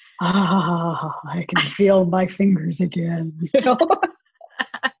 I can feel my fingers again.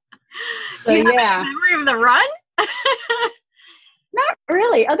 Do you have a memory of the run? Not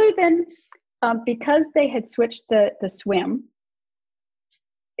really, other than because they had switched the swim.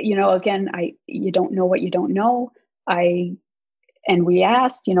 Again, you don't know what you don't know. And we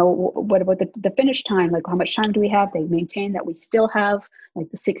asked, what about the finish time? Like, how much time do we have? They maintained that we still have like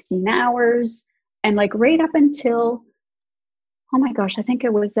the 16 hours, and like right up until, oh my gosh, I think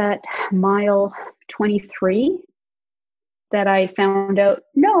it was at mile 23 that I found out,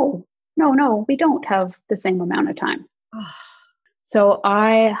 no, we don't have the same amount of time. So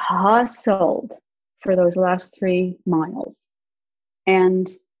I hustled for those last 3 miles. And,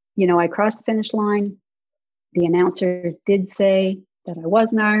 I crossed the finish line. The announcer did say that I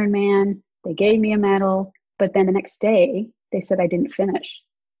was an Ironman. They gave me a medal. But then the next day, they said I didn't finish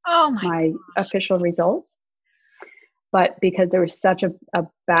my official results. But because there was such a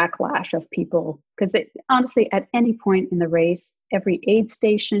backlash of people, because honestly, at any point in the race, every aid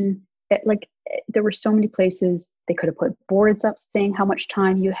station, there were so many places they could have put boards up saying how much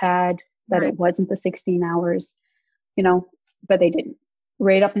time you had, that it wasn't the 16 hours, but they didn't.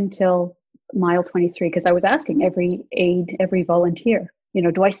 Right up until mile 23, because I was asking every volunteer,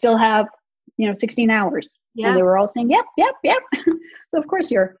 do I still have, 16 hours? Yeah. And they were all saying, yep. So of course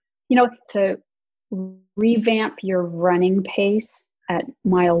to revamp your running pace at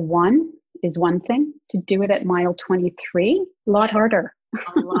mile 1 is one thing. To do it at mile 23, a lot harder.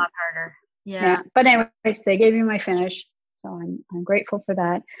 A lot harder. Yeah. But anyways, they gave me my finish. So I'm grateful for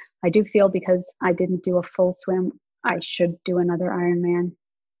that. I do feel because I didn't do a full swim, I should do another Ironman.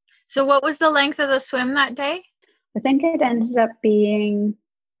 So what was the length of the swim that day? I think it ended up being,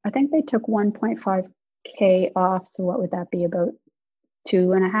 I think they took 1.5K off. So what would that be, about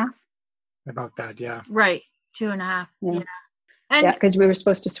 2.5. About that, yeah. Right. 2.5. Yeah. And Yeah, because we were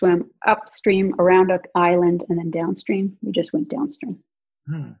supposed to swim upstream around an island and then downstream. We just went downstream.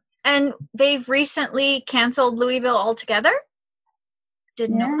 And they've recently canceled Louisville altogether?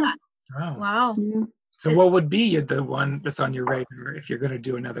 Didn't know that. Oh. Wow. Yeah. So what would be the one that's on your radar if you're going to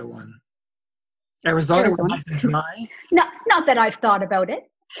do another one? Arizona. Nice and dry? Not that I've thought about it.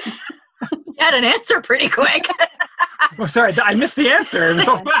 You had an answer pretty quick. Oh, sorry. I missed the answer. It was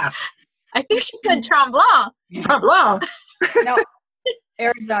so fast. I think she said Tremblant. Tremblant. No,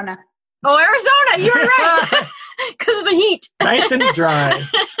 Arizona. Oh, Arizona. You were right. Because of the heat. Nice and dry.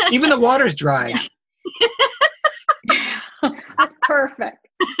 Even the water's dry. That's perfect.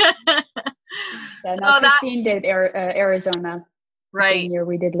 Yeah, no, Christine did Arizona. Right. The same year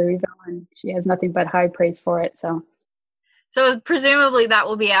we did Louisville, and she has nothing but high praise for it. So presumably that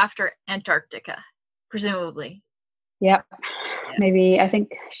will be after Antarctica. Presumably. Yep. Maybe, I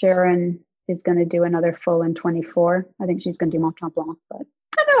think Sharon is going to do another full in 24. I think she's going to do Mont Tremblant, but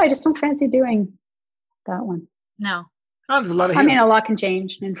I don't know. I just don't fancy doing that one. No. Oh, there's a lot of I mean, a lot can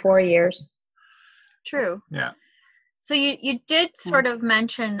change in 4 years. True. Yeah. So you did sort of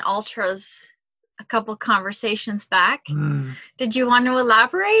mention ultras a couple conversations back. Did you want to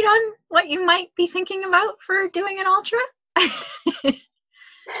elaborate on what you might be thinking about for doing an ultra?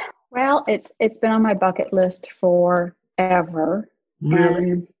 Well, it's been on my bucket list forever.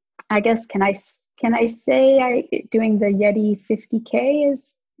 Really? And I guess can I say doing the Yeti 50K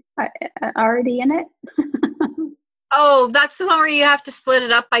is already in it? Oh, that's the one where you have to split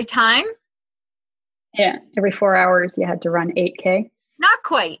it up by time? Yeah, every 4 hours you had to run 8K. Not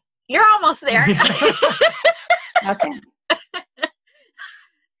quite. You're almost there. Okay.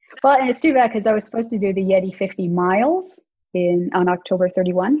 Well, and it's too bad because I was supposed to do the Yeti 50 miles on October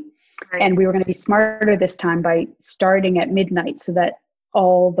 31. Right. And we were going to be smarter this time by starting at midnight so that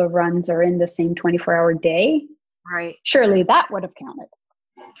all the runs are in the same 24-hour day. Right. Surely that would have counted.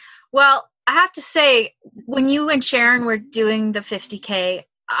 Well, I have to say, when you and Sharon were doing the 50K,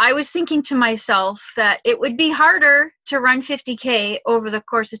 I was thinking to myself that it would be harder to run 50K over the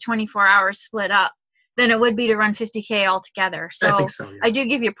course of 24 hours split up than it would be to run 50K altogether. So I think so, yeah. I do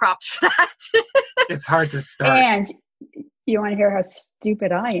give you props for that. It's hard to start. And you want to hear how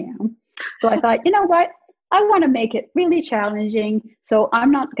stupid I am. So I thought, you know what? I want to make it really challenging. So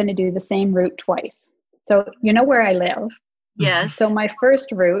I'm not going to do the same route twice. So you know where I live? Yes. So my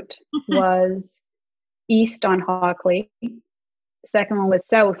first route was east on Hockley. Second one was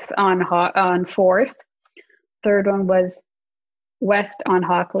south on 4th. Third one was west on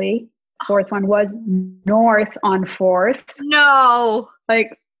Hockley. Fourth one was north on 4th. No.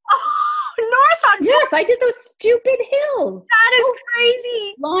 Like, north on 4th? Yes, I did those stupid hills. That is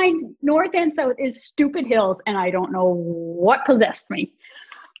crazy. Lined north and south is stupid hills, and I don't know what possessed me.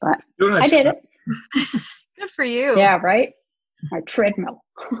 But I did it. Good for you. Yeah, right? My treadmill.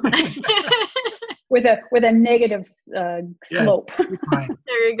 with a negative slope.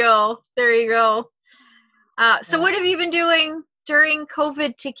 There you go. So what have you been doing during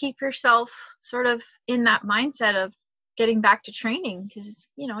COVID to keep yourself sort of in that mindset of getting back to training? Because,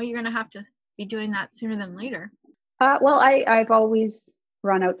 you're going to have to be doing that sooner than later. Well, I've always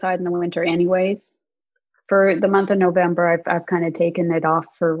run outside in the winter anyways. For the month of November, I've kind of taken it off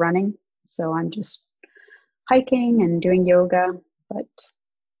for running. So I'm just hiking and doing yoga. But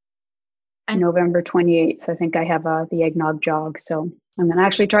November 28th, I think I have the eggnog jog. So I'm going to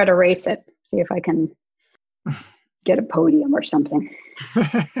actually try to race it, see if I can get a podium or something.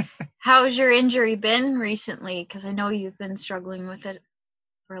 How's your injury been recently? Because I know you've been struggling with it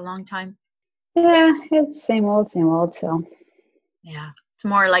for a long time. Yeah, it's same old. So yeah, it's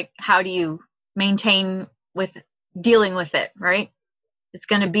more like, how do you maintain with dealing with it, right? It's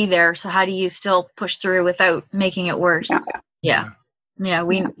going to be there. So how do you still push through without making it worse? Yeah,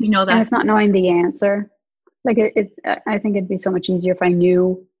 we know that. And it's not knowing the answer. Like I think it'd be so much easier if I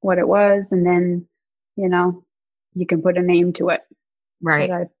knew what it was, and then, you can put a name to it. Right.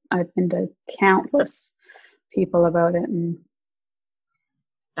 But I've been to countless people about it, and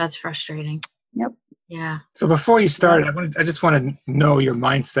that's frustrating. Yep. Yeah. So before you started, I just want to know your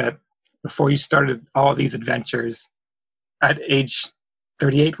mindset before you started all these adventures at age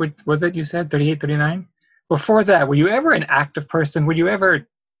 38, was it you said? 38, 39? Before that, were you ever an active person? Were you ever,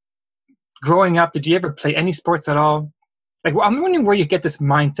 growing up, did you ever play any sports at all? Like, I'm wondering where you get this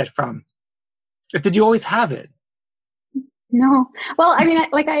mindset from. Did you always have it? No. Well, I mean,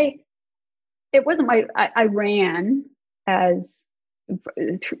 it wasn't I ran as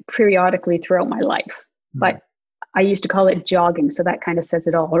periodically throughout my life, but I used to call it jogging. So that kind of says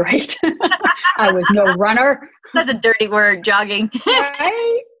it all, right? I was no runner. That's a dirty word, jogging.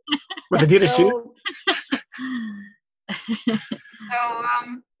 Right? With Adidas shoes?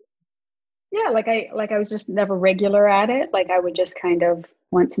 Yeah, like I was just never regular at it. Like I would just kind of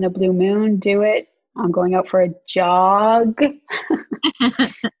once in a blue moon do it. I'm going out for a jog.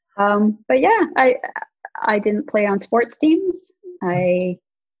 But yeah, I didn't play on sports teams. I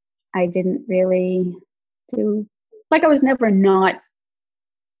didn't really do, like I was never not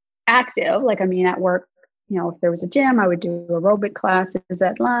active. Like, I mean, at work, you know, if there was a gym, I would do aerobic classes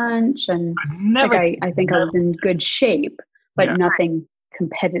at lunch, and I think I was in good shape, but nothing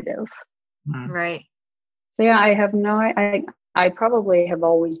competitive. Right. So yeah, I probably have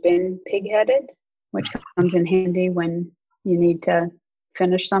always been pig-headed, which comes in handy when you need to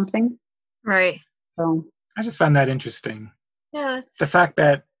finish something. Right. So I just found that interesting. Yeah. The fact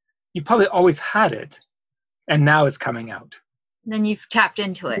that you probably always had it, and now it's coming out. Then you've tapped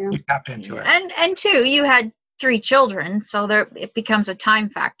into it. Yeah. You tapped into it. And two, you had 3 children, so it becomes a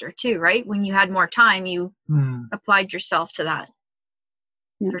time factor too, right? When you had more time, you applied yourself to that.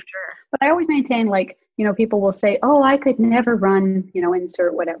 Yeah. For sure. But I always maintain, like, you know, people will say, oh, I could never run, you know,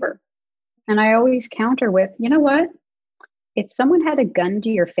 insert whatever. And I always counter with, you know what? If someone had a gun to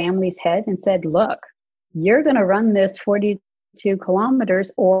your family's head and said, look, you're going to run this 42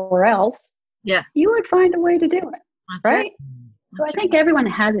 kilometers or else, you would find a way to do it. That's right? So I think everyone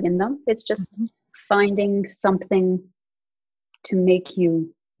has it in them. It's just finding something to make you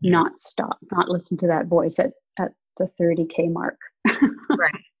not stop, not listen to that voice at the 30K mark.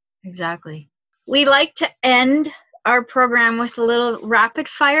 Right. Exactly. We like to end our program with a little rapid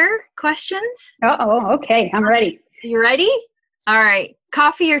fire questions. Uh-oh. Okay. I'm ready. You ready? All right.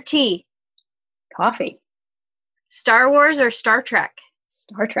 Coffee or tea? Coffee. Star Wars or Star Trek?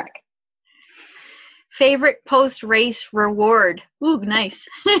 Star Trek. Favorite post-race reward? Ooh, nice.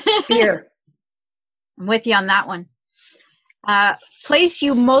 Beer. I'm with you on that one. Place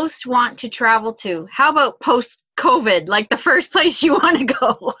you most want to travel to? How about post-COVID, like the first place you want to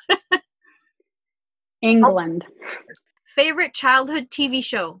go? England. Favorite childhood TV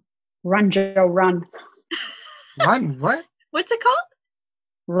show? Run, Joe, Run. Run what? What's it called?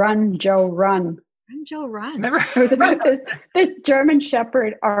 Run, Joe, Run. Run, Joe, Run. It was about this German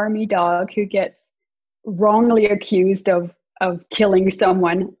Shepherd army dog who gets wrongly accused of killing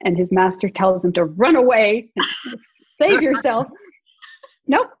someone, and his master tells him to run away, save yourself.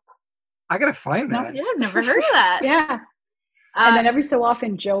 Nope. I gotta find that. Yeah, I've never heard of that. Yeah. And then every so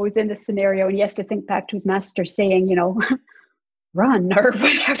often Joe is in this scenario and he has to think back to his master saying, you know, run or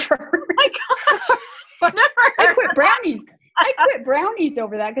whatever. Oh my gosh. I quit brownies. I quit brownies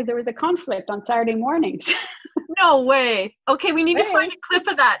over that because there was a conflict on Saturday mornings. No way. Okay, we need to find a clip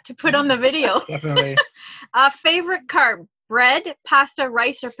of that to put on the video. Definitely. Favorite carb? Bread, pasta,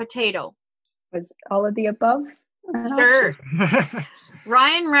 rice, or potato? Was all of the above? Sure.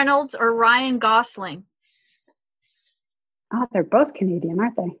 Ryan Reynolds or Ryan Gosling? Oh, they're both Canadian,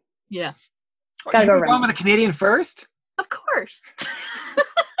 aren't they? Yeah. Gotta go going with a Canadian first? Of course.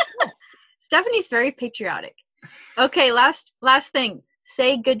 Stephanie's very patriotic. Okay, last thing.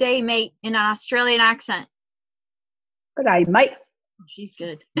 Say good day, mate, in an Australian accent. Good day, mate. She's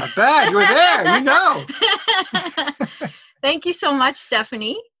good. Not bad. You were there. You know. Thank you so much,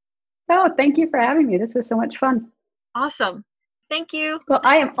 Stephanie. Oh, thank you for having me. This was so much fun. Awesome. Thank you. Well,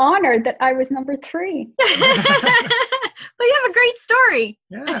 I am honored that I was number 3. Well, you have a great story.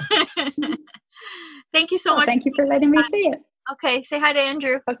 Yeah. Thank you so much. Thank you for letting me see it. Okay, say hi to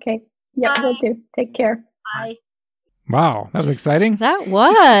Andrew. Okay. Yeah, will do. Take care. Bye. Wow, that was exciting. That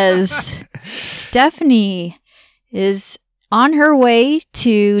was. Stephanie is on her way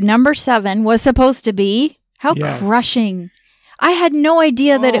to number 7, was supposed to be. How crushing. I had no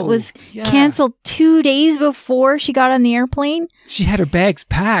idea that it was canceled 2 days before she got on the airplane. She had her bags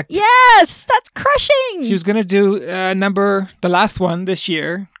packed. Yes, that's crushing. She was going to do the last one this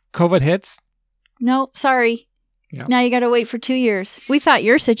year. COVID hits. No, sorry. Yep. Now you got to wait for 2 years. We thought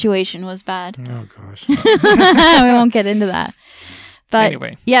your situation was bad. Oh, gosh. We won't get into that. But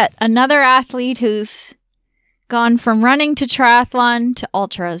anyway. Yet another athlete who's gone from running to triathlon to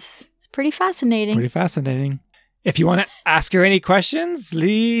ultras. It's pretty fascinating. Pretty fascinating. If you want to ask her any questions,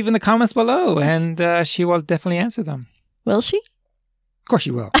 leave in the comments below and she will definitely answer them. Will she? Of course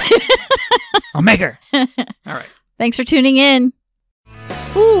she will. I'll make her. All right. Thanks for tuning in.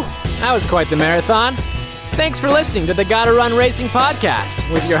 Whew, that was quite the marathon. Thanks for listening to the Gotta Run Racing podcast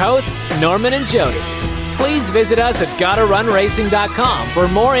with your hosts, Norman and Jody. Please visit us at gottarunracing.com for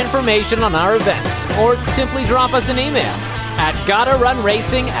more information on our events, or simply drop us an email at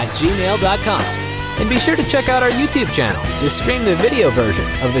gottarunracing@gmail.com. And be sure to check out our YouTube channel to stream the video version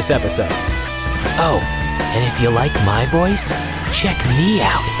of this episode. Oh, And if you like my voice, check me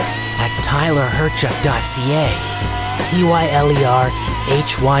out at tylerhyrchuk.ca.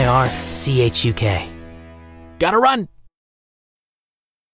 TylerHyrchuk. Gotta run.